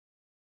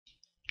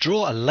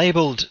Draw a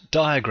labelled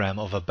diagram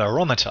of a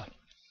barometer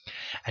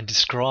and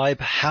describe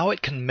how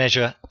it can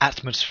measure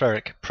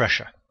atmospheric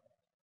pressure.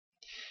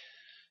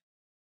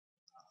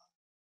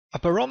 A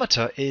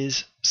barometer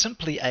is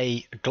simply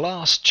a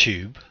glass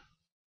tube.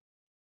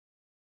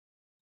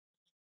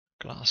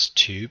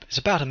 It's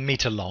about 1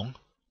 meter long,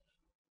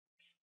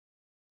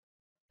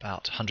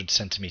 about 100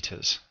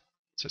 centimeters.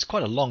 So it's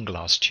quite a long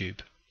glass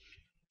tube.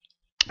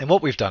 And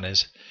what we've done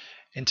is,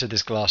 into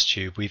this glass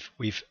tube,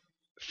 we've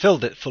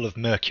filled it full of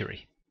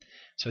mercury.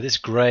 So this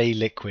grey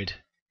liquid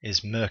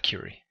is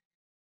mercury.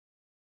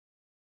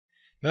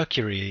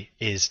 Mercury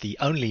is the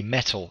only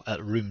metal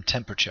at room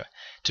temperature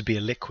to be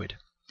a liquid.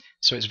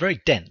 So it's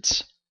very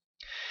dense.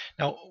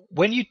 Now,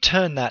 when you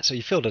turn that, so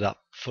you filled it up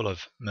full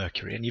of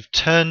mercury, and you've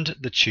turned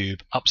the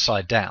tube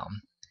upside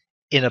down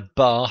in a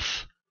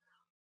bath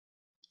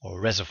or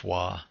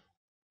reservoir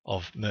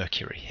of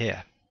mercury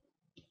here.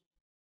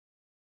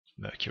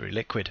 Mercury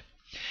liquid.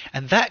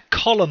 And that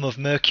column of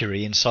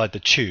mercury inside the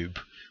tube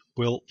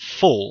will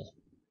fall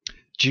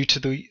due to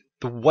the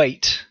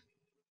weight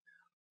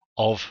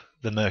of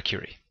the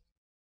mercury.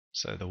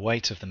 So the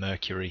weight of the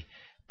mercury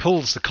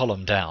pulls the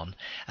column down,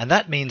 and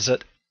that means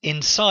that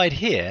inside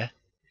here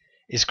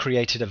is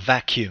created a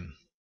vacuum.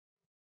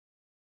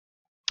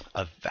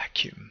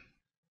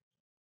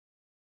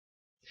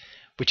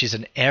 Which is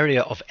an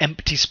area of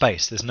empty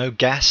space. There's no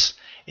gas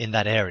in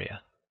that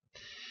area.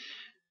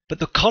 But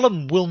the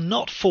column will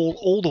not fall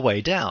all the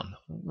way down.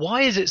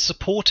 Why is it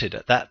supported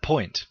at that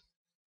point?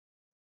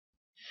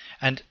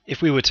 And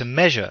if we were to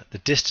measure the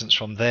distance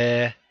from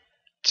there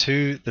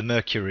to the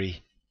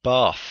mercury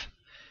bath,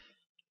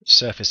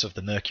 surface of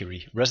the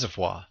mercury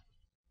reservoir,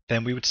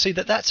 then we would see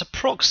that that's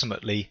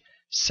approximately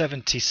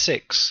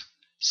 76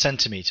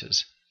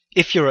 centimeters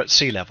if you're at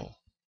sea level.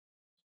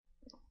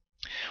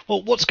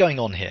 Well, what's going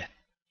on here?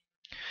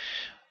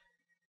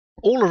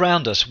 All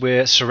around us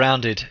we're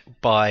surrounded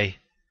by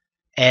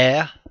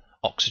air,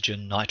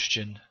 oxygen,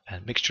 nitrogen,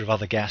 and a mixture of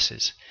other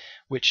gases,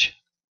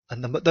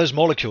 those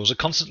molecules are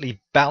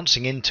constantly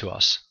bouncing into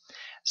us.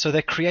 So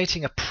they're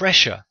creating a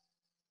pressure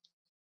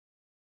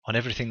on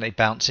everything they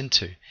bounce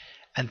into.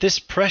 And this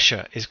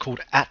pressure is called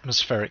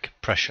atmospheric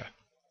pressure.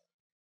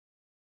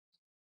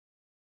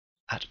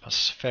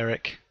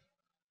 Atmospheric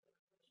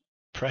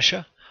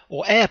pressure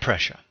or air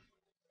pressure.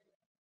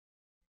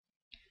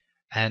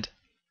 And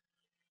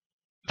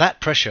that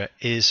pressure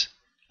is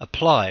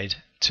applied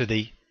to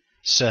the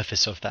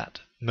surface of that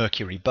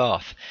mercury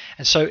bath.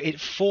 And so it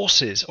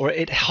forces, or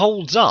it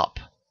holds up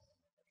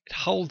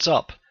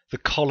the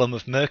column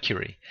of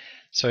mercury.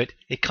 So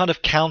it kind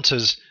of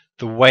counters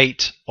the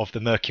weight of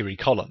the mercury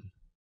column.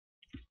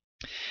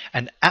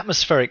 And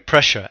atmospheric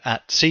pressure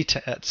at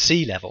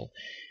sea level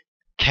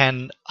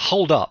can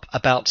hold up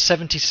about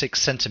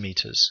 76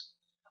 centimeters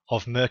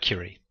of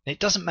mercury. It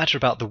doesn't matter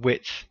about the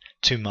width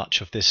too much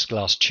of this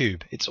glass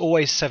tube. It's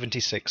always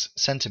 76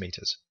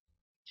 centimeters.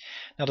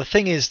 Now the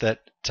thing is that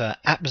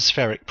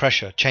atmospheric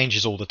pressure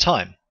changes all the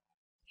time.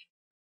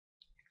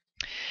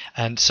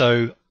 And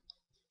so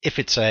if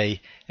it's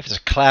a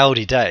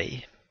cloudy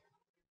day,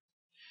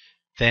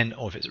 then,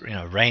 or if it's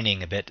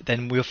raining a bit,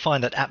 then we'll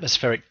find that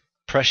atmospheric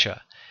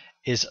pressure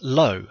is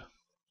low.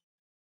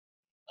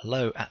 A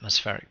low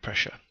atmospheric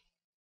pressure.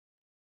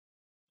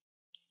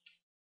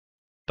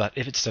 But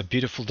if it's a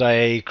beautiful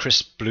day,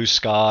 crisp blue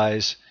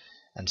skies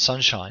and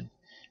sunshine,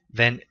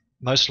 then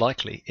most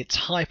likely it's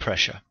high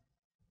pressure.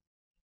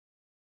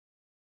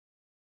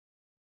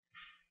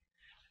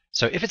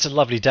 So if it's a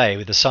lovely day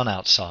with the sun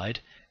outside,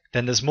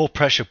 then there's more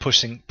pressure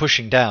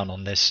pushing down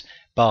on this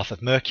bath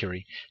of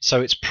mercury. So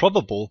it's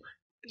probably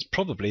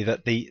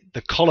that the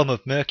column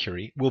of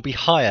mercury will be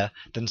higher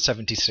than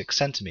 76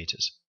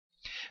 centimeters.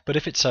 But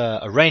if it's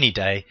a rainy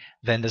day,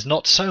 then there's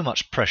not so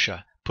much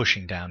pressure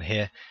pushing down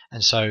here,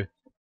 and so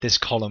this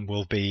column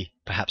will be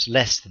perhaps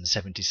less than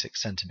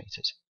 76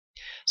 centimeters.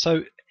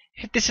 So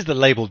this is the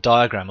labeled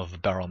diagram of a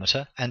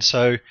barometer, and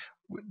so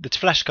the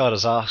flashcard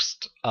has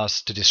asked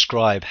us to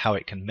describe how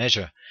it can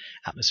measure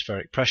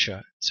atmospheric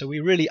pressure. So we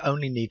really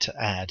only need to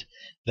add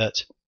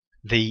that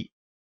the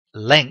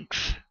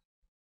length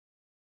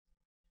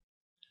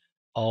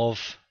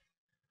of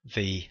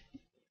the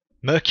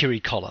mercury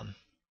column,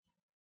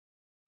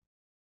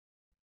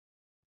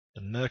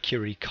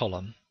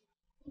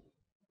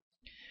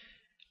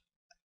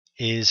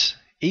 is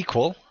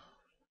equal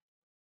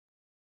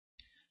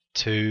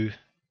to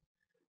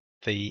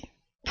the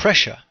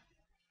pressure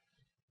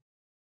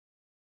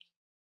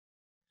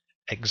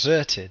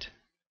exerted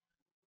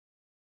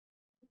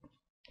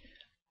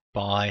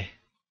by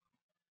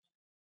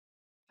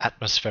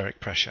atmospheric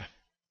pressure,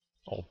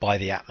 or by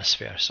the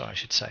atmosphere, sorry, I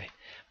should say,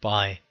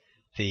 by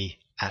the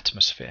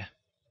atmosphere.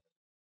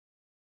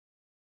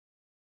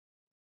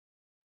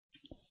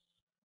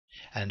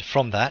 And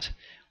from that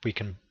we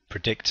can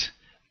predict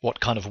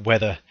what kind of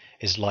weather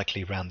is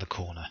likely round the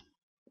corner.